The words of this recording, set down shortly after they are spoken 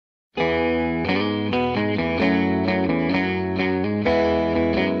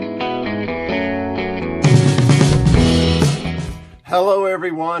Hello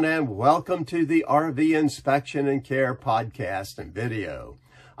everyone, and welcome to the RV Inspection and Care podcast and video.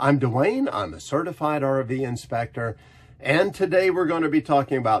 I'm Dwayne, I'm a certified RV inspector, and today we're going to be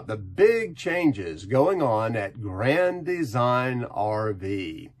talking about the big changes going on at Grand Design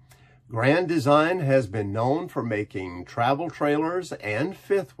RV. Grand Design has been known for making travel trailers and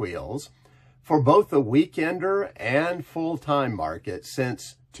fifth wheels for both the weekender and full-time market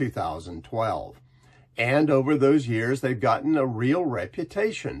since 2012. And over those years, they've gotten a real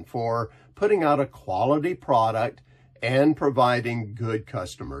reputation for putting out a quality product and providing good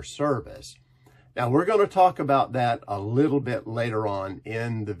customer service. Now, we're going to talk about that a little bit later on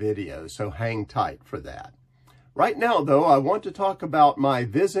in the video, so hang tight for that. Right now, though, I want to talk about my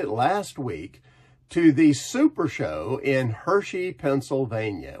visit last week to the Super Show in Hershey,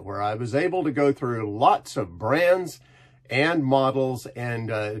 Pennsylvania, where I was able to go through lots of brands and models and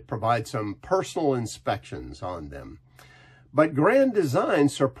provide some personal inspections on them. But Grand Design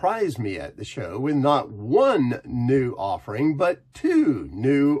surprised me at the show with not one new offering, but two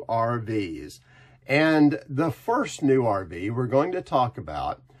new RVs. And the first new RV we're going to talk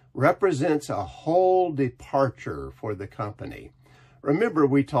about represents a whole departure for the company. Remember,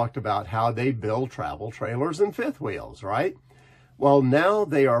 we talked about how they build travel trailers and fifth wheels, right? Well, now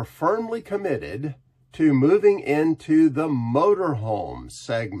they are firmly committed to moving into the motorhome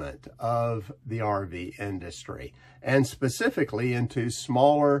segment of the RV industry, and specifically into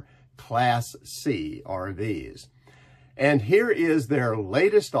smaller Class C RVs. And here is their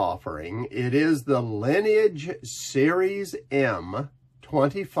latest offering. It is the Lineage Series M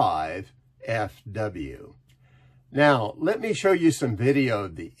 25 FW. Now, let me show you some video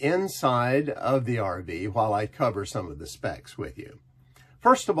of the inside of the RV while I cover some of the specs with you.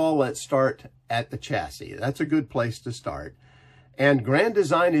 First of all, let's start at the chassis. That's a good place to start. And Grand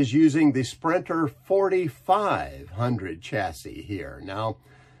Design is using the Sprinter 4500 chassis here. Now,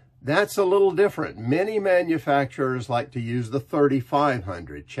 that's a little different. Many manufacturers like to use the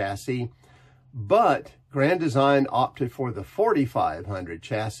 3500 chassis, but Grand Design opted for the 4500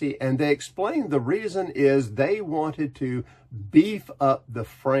 chassis, and they explained the reason is they wanted to beef up the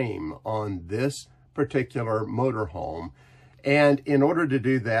frame on this particular motorhome. And in order to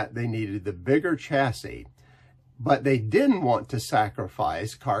do that, they needed the bigger chassis, but they didn't want to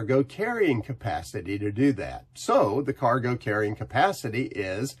sacrifice cargo carrying capacity to do that. So the cargo carrying capacity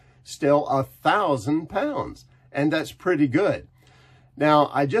is still 1,000 pounds, and that's pretty good. Now,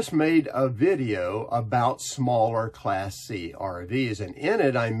 I just made a video about smaller Class C RVs, and in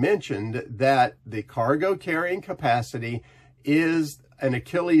it I mentioned that the cargo carrying capacity is an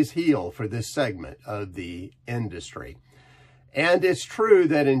Achilles heel for this segment of the industry. And it's true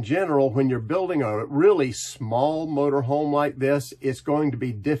that in general, when you're building a really small motorhome like this, it's going to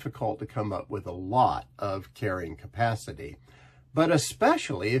be difficult to come up with a lot of carrying capacity. But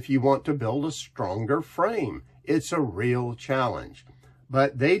especially if you want to build a stronger frame, it's a real challenge.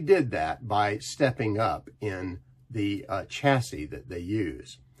 But they did that by stepping up in the chassis that they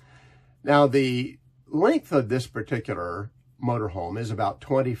use. Now, the length of this particular motorhome is about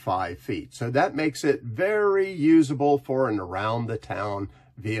 25 feet. So that makes it very usable for an around the town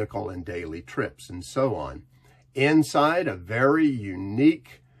vehicle and daily trips and so on. Inside, a very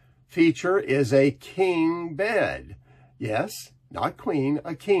unique feature is a king bed. Yes, not queen,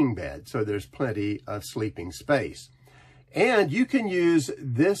 a king bed. So there's plenty of sleeping space. And you can use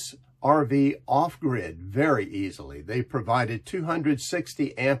this RV off-grid very easily. They provided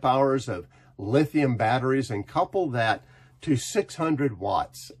 260 amp hours of lithium batteries and couple that to 600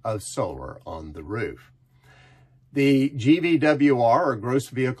 watts of solar on the roof. The GVWR, or gross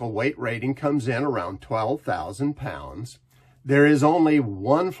vehicle weight rating, comes in around 12,000 pounds. There is only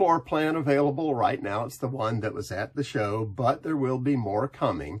one floor plan available right now. It's the one that was at the show, but there will be more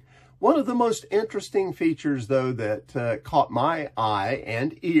coming. One of the most interesting features, though, that caught my eye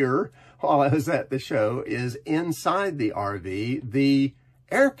and ear while I was at the show is inside the RV, the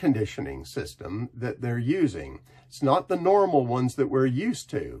air conditioning system that they're using. It's not the normal ones that we're used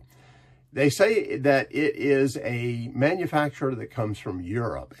to. They say that it is a manufacturer that comes from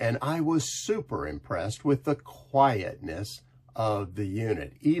Europe, and I was super impressed with the quietness of the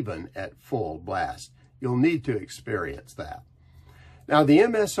unit, even at full blast. You'll need to experience that. Now, the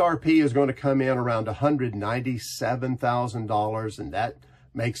MSRP is going to come in around $197,000, and that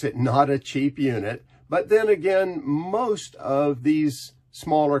makes it not a cheap unit. But then again, most of these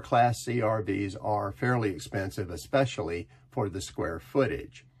smaller Class C RVs are fairly expensive, especially for the square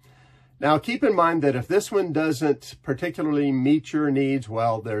footage. Now, keep in mind that if this one doesn't particularly meet your needs,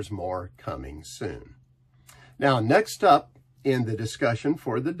 well, there's more coming soon. Now, next up in the discussion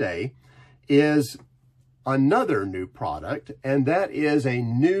for the day is another new product, and that is a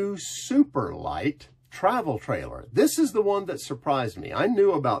new super light travel trailer. This is the one that surprised me. I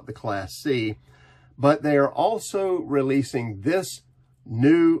knew about the Class C, but they are also releasing this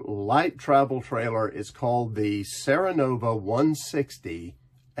new light travel trailer. It's called the Serenova 160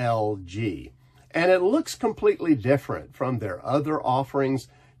 LG, and it looks completely different from their other offerings.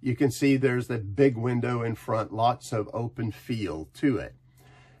 You can see there's the big window in front, lots of open feel to it.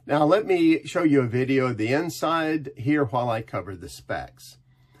 Now let me show you a video of the inside here while I cover the specs.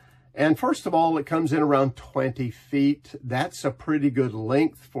 And first of all, it comes in around 20 feet. That's a pretty good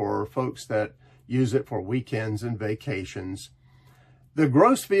length for folks that use it for weekends and vacations. The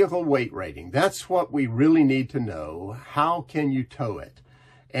gross vehicle weight rating, that's what we really need to know. How can you tow it?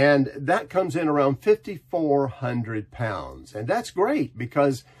 And that comes in around 5,400 pounds. And that's great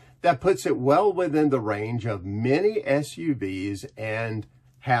because that puts it well within the range of many SUVs and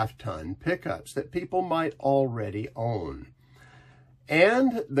half-ton pickups that people might already own.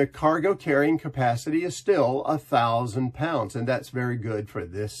 And the cargo carrying capacity is still 1,000 pounds, and that's very good for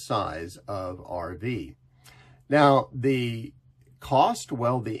this size of RV. Now, the cost,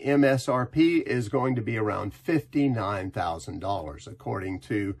 well, the MSRP is going to be around $59,000, according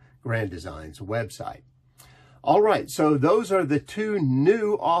to Grand Design's website. All right, so those are the two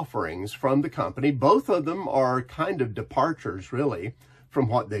new offerings from the company. Both of them are kind of departures, really, from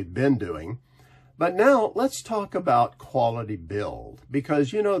what they've been doing. But now let's talk about quality build,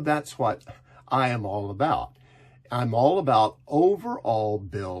 because, you know, that's what I am all about. I'm all about overall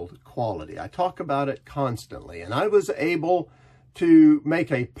build quality. I talk about it constantly, and I was able to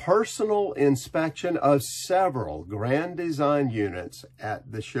make a personal inspection of several Grand Design units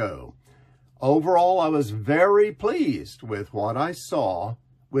at the show. Overall, I was very pleased with what I saw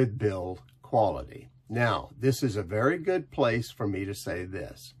with build quality. Now, this is a very good place for me to say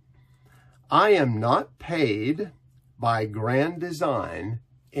this. I am not paid by Grand Design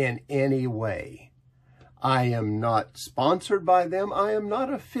in any way. I am not sponsored by them. I am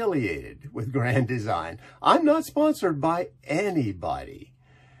not affiliated with Grand Design. I'm not sponsored by anybody.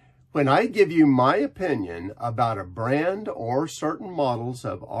 When I give you my opinion about a brand or certain models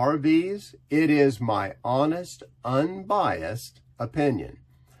of RVs, it is my honest, unbiased opinion.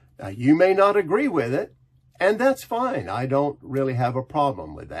 Now, you may not agree with it, and that's fine. I don't really have a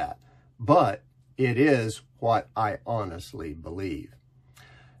problem with that. But it is what I honestly believe.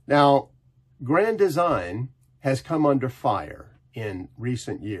 Now, Grand Design has come under fire in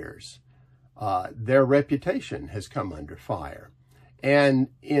recent years. Their reputation has come under fire. And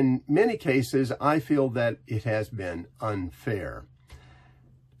in many cases, I feel that it has been unfair.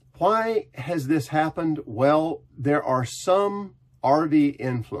 Why has this happened? Well, there are some RV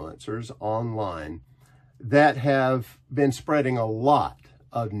influencers online that have been spreading a lot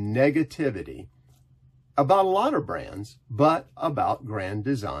of negativity about a lot of brands, but about Grand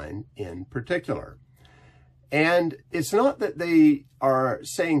Design in particular. And it's not that they are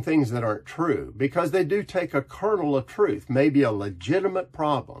saying things that aren't true, because they do take a kernel of truth, maybe a legitimate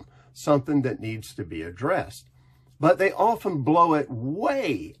problem, something that needs to be addressed. But they often blow it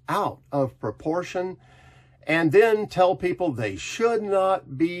way out of proportion and then tell people they should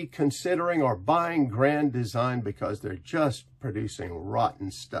not be considering or buying Grand Design because they're just producing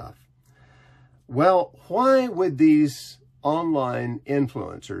rotten stuff. Well, why would these online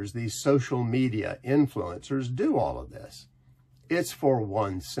influencers, these social media influencers, do all of this? It's for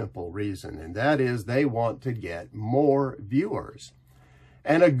one simple reason, and that is they want to get more viewers.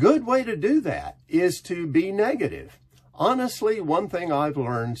 And a good way to do that is to be negative. Honestly, one thing I've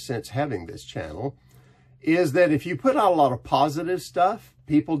learned since having this channel is that if you put out a lot of positive stuff,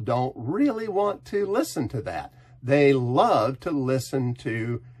 people don't really want to listen to that. They love to listen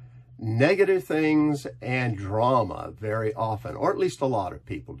to negative things and drama very often, or at least a lot of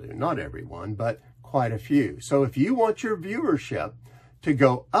people do. Not everyone, but quite a few. So if you want your viewership to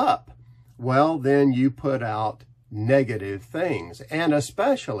go up, well, then you put out negative things. And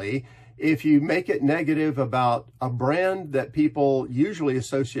especially if you make it negative about a brand that people usually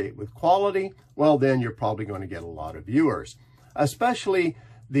associate with quality, well, then you're probably going to get a lot of viewers. Especially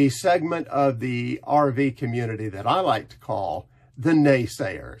the segment of the RV community that I like to call the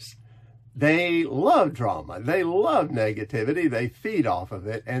naysayers. They love drama, they love negativity, they feed off of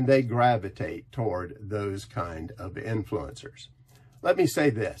it, and they gravitate toward those kind of influencers. Let me say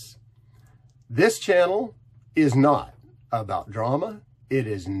this. This channel is not about drama, it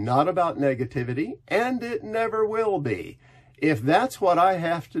is not about negativity, and it never will be. If that's what I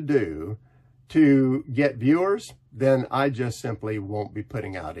have to do to get viewers, then I just simply won't be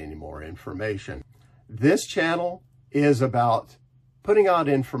putting out any more information. This channel is about putting out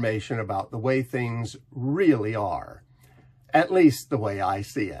information about the way things really are, at least the way I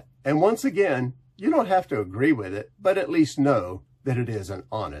see it. And once again, you don't have to agree with it, but at least know that it is an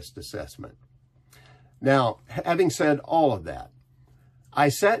honest assessment. Now, having said all of that, I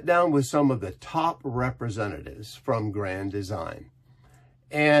sat down with some of the top representatives from Grand Design,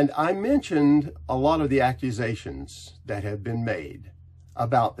 and I mentioned a lot of the accusations that have been made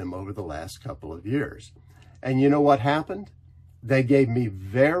about them over the last couple of years. And you know what happened? They gave me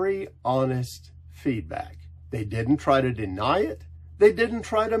very honest feedback. They didn't try to deny it. They didn't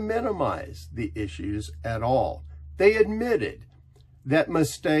try to minimize the issues at all. They admitted that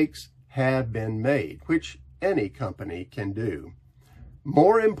mistakes have been made, which any company can do.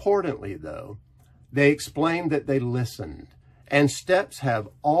 More importantly, though, they explained that they listened, and steps have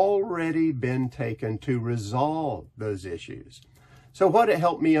already been taken to resolve those issues. So what it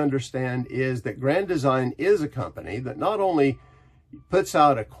helped me understand is that Grand Design is a company that not only puts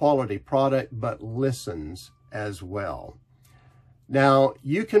out a quality product, but listens as well. Now,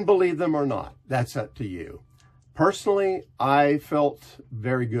 you can believe them or not. That's up to you. Personally, I felt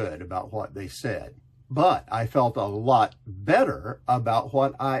very good about what they said, but I felt a lot better about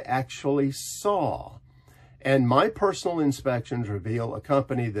what I actually saw. And my personal inspections reveal a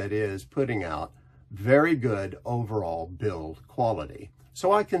company that is putting out very good overall build quality.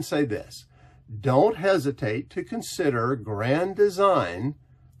 So I can say this: don't hesitate to consider Grand Design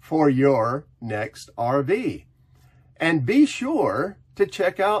for your next RV. And be sure to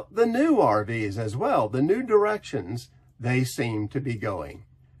check out the new RVs as well, the new directions they seem to be going.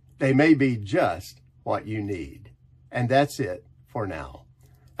 They may be just what you need. And that's it for now.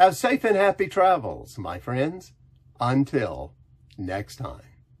 Have safe and happy travels, my friends. Until next time.